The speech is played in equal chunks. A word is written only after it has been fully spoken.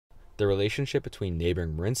The relationship between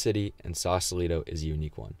neighboring Marin City and Sausalito is a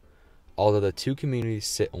unique one. Although the two communities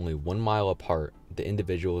sit only 1 mile apart, the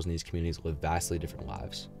individuals in these communities live vastly different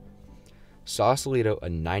lives. Sausalito, a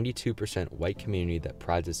 92% white community that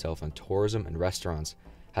prides itself on tourism and restaurants,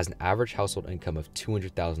 has an average household income of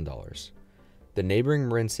 $200,000. The neighboring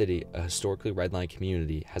Marin City, a historically redline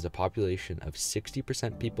community, has a population of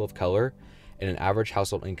 60% people of color and an average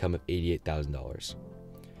household income of $88,000.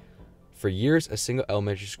 For years, a single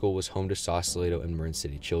elementary school was home to Sausalito and Marin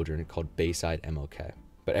City children called Bayside MLK.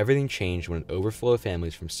 But everything changed when an overflow of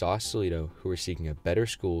families from Sausalito who were seeking a better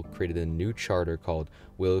school created a new charter called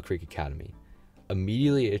Willow Creek Academy.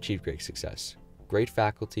 Immediately it achieved great success. Great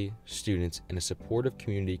faculty, students, and a supportive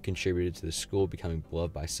community contributed to the school becoming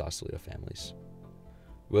beloved by Sausalito families.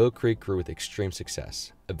 Willow Creek grew with extreme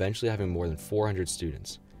success, eventually having more than 400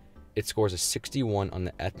 students. It scores a 61 on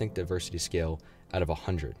the ethnic diversity scale out of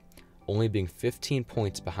 100, only being 15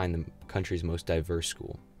 points behind the country's most diverse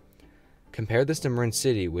school. Compare this to Marin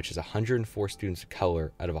City, which has 104 students of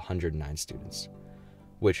color out of 109 students,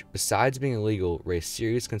 which, besides being illegal, raised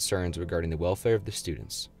serious concerns regarding the welfare of the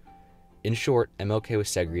students. In short, MLK was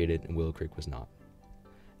segregated and Willow Creek was not.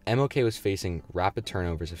 MLK was facing rapid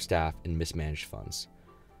turnovers of staff and mismanaged funds.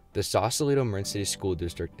 The Sausalito Marin City School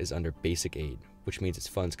District is under basic aid, which means its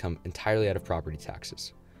funds come entirely out of property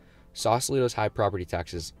taxes. Sausalito's high property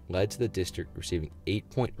taxes led to the district receiving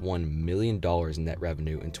 $8.1 million in net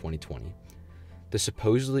revenue in 2020. The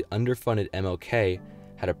supposedly underfunded MLK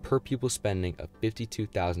had a per pupil spending of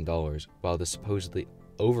 $52,000, while the supposedly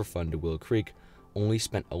overfunded Willow Creek only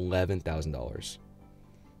spent $11,000.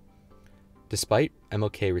 Despite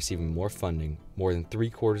MLK receiving more funding, more than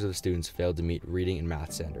 3/4 of the students failed to meet reading and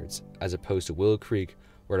math standards, as opposed to Willow Creek,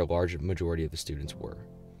 where the large majority of the students were.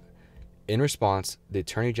 In response, the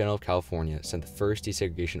Attorney General of California sent the first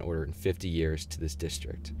desegregation order in 50 years to this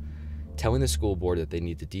district, telling the school board that they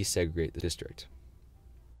need to desegregate the district.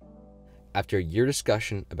 After a year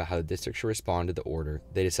discussion about how the district should respond to the order,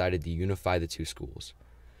 they decided to unify the two schools.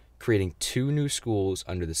 Creating two new schools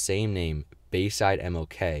under the same name, Bayside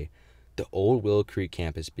MLK, the old Willow Creek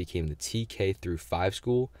campus became the TK through 5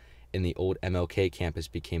 school, and the old MLK campus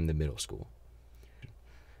became the middle school.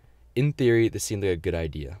 In theory, this seemed like a good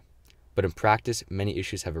idea, but in practice, many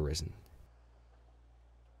issues have arisen.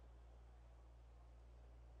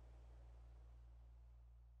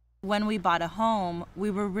 When we bought a home,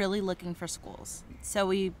 we were really looking for schools. So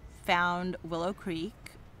we found Willow Creek,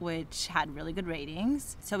 which had really good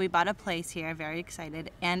ratings. So we bought a place here, very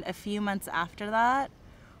excited. And a few months after that,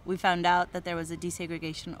 we found out that there was a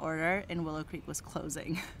desegregation order and Willow Creek was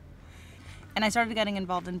closing. And I started getting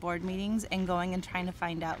involved in board meetings and going and trying to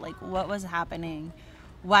find out like what was happening.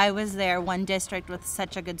 Why was there one district with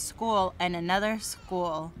such a good school and another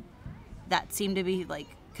school that seemed to be like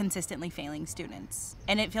consistently failing students?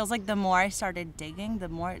 And it feels like the more I started digging, the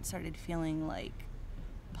more it started feeling like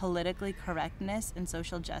politically correctness and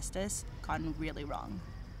social justice gone really wrong.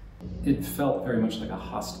 It felt very much like a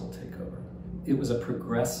hostile takeover. It was a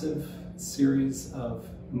progressive series of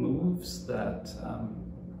moves that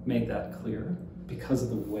made that clear. Because of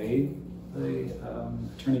the way the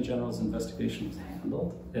Attorney General's investigation was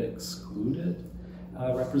handled, it excluded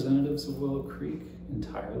representatives of Willow Creek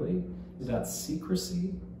entirely. That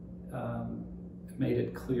secrecy made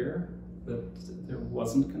it clear that there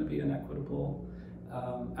wasn't going to be an equitable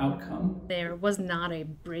outcome. There was not a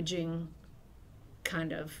bridging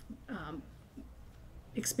kind of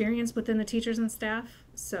experience within the teachers and staff,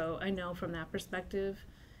 so I know from that perspective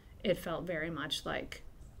it felt very much like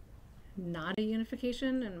not a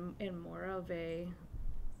unification and more of a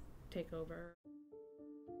takeover.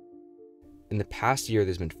 In the past year,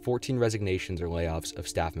 there's been 14 resignations or layoffs of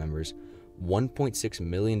staff members, $1.6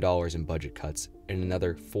 million in budget cuts, and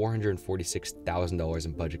another $446,000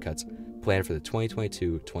 in budget cuts planned for the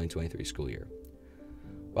 2022-2023 school year.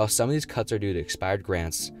 While some of these cuts are due to expired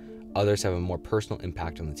grants, others have a more personal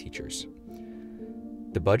impact on the teachers.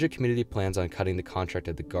 The budget committee plans on cutting the contract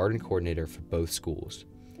of the garden coordinator for both schools.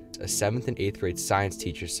 A 7th and 8th grade science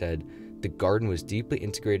teacher said the garden was deeply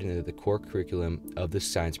integrated into the core curriculum of the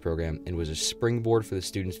science program and was a springboard for the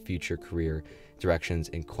students' future career directions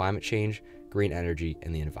in climate change, green energy,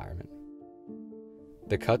 and the environment.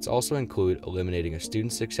 The cuts also include eliminating a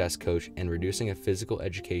student success coach and reducing a physical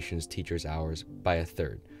education's teacher's hours by a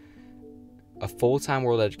third. A full-time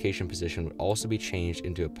world education position would also be changed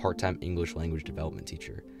into a part-time English language development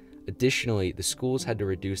teacher. Additionally, the schools had to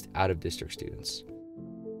reduce out-of-district students.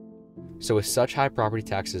 So with such high property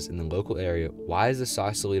taxes in the local area, why is the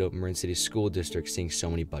Sausalito Marin City School District seeing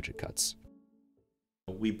so many budget cuts?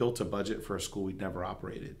 We built a budget for a school we'd never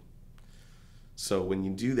operated. So when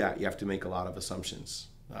you do that, you have to make a lot of assumptions.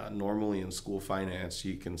 Normally in school finance,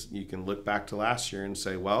 you can look back to last year and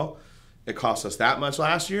say, well, it cost us that much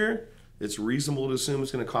last year. It's reasonable to assume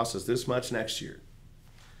it's going to cost us this much next year.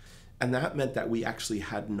 And that meant that we actually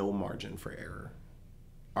had no margin for error.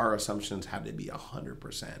 Our assumptions had to be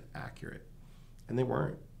 100% accurate, and they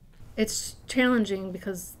weren't. It's challenging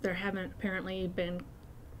because there haven't apparently been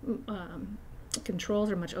controls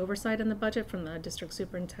or much oversight in the budget from the district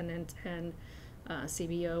superintendent and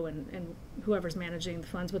CBO and whoever's managing the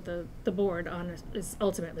funds, with the board is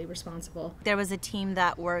ultimately responsible. There was a team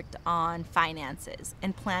that worked on finances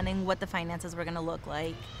and planning what the finances were going to look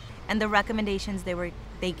like, and the recommendations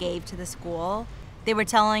they gave to the school. They were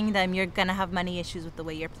telling them, you're going to have money issues with the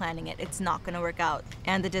way you're planning it. It's not going to work out.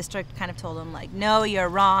 And the district kind of told them, like, no, you're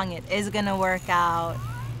wrong. It is going to work out.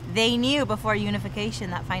 They knew before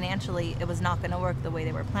unification that financially it was not going to work the way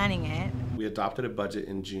they were planning it. We adopted a budget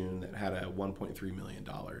in June that had a $1.3 million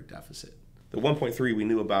deficit. The 1.3, we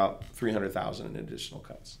knew about 300,000 in additional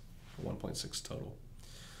cuts, 1.6 total.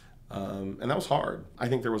 And that was hard. I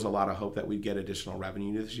think there was a lot of hope that we'd get additional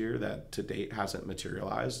revenue this year that to date hasn't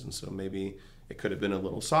materialized. And so maybe it could have been a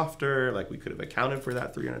little softer, like we could have accounted for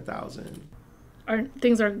that 300,000.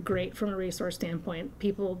 Things are great from a resource standpoint.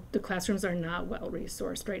 The classrooms are not well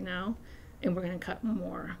resourced right now, and we're going to cut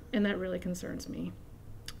more. And that really concerns me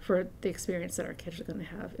for the experience that our kids are going to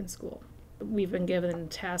have in school. We've been given the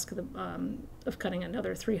task of cutting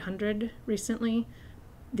another 300 recently.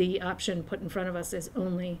 The option put in front of us is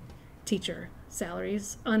only teacher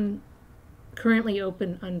salaries. Currently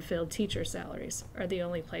open unfilled teacher salaries are the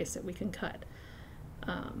only place that we can cut.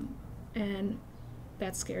 And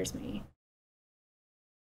that scares me.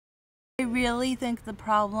 I really think the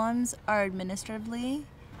problems are administratively,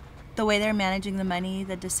 the way they're managing the money,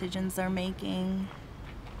 the decisions they're making.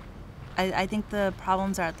 I think the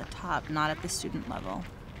problems are at the top, not at the student level.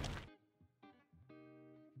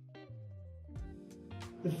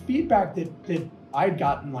 The feedback that I'd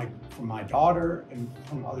gotten, like from my daughter and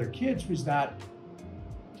from other kids, was that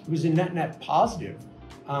it was a net positive.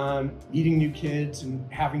 Meeting new kids and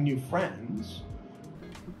having new friends.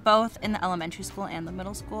 Both in the elementary school and the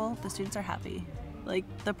middle school, the students are happy. Like,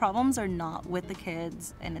 the problems are not with the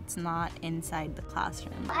kids, and it's not inside the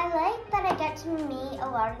classroom. I like that I get to meet a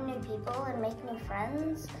lot of new people and make new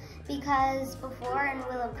friends, because before in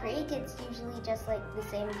Willow Creek, it's usually just like the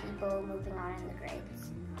same people moving on in the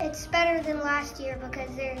grades. It's better than last year because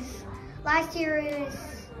last year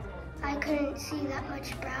I couldn't see that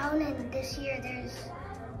much brown, and this year there's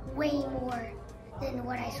way more than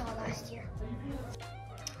what I saw last year.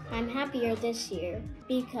 I'm happier this year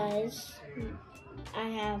because I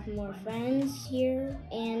have more friends here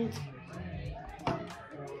and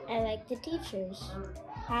I like the teachers.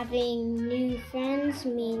 Having new friends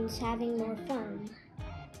means having more fun.